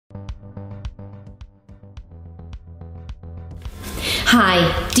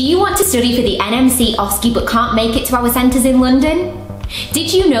Hi, do you want to study for the NMC OSCE but can't make it to our centres in London?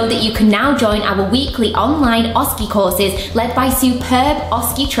 Did you know that you can now join our weekly online OSCE courses led by superb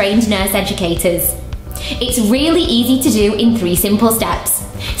OSCE trained nurse educators? It's really easy to do in 3 simple steps.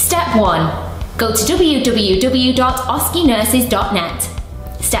 Step 1. Go to www.oscenurses.net.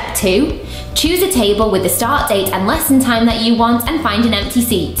 Step 2. Choose a table with the start date and lesson time that you want and find an empty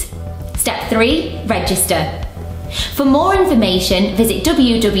seat. Step 3. Register. For more information, visit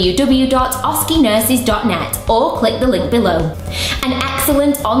www.oscenurses.net or click the link below. An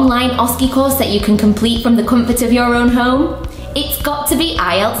excellent online OSCE course that you can complete from the comfort of your own home? It's got to be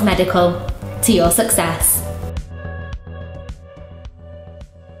IELTS Medical. To your success.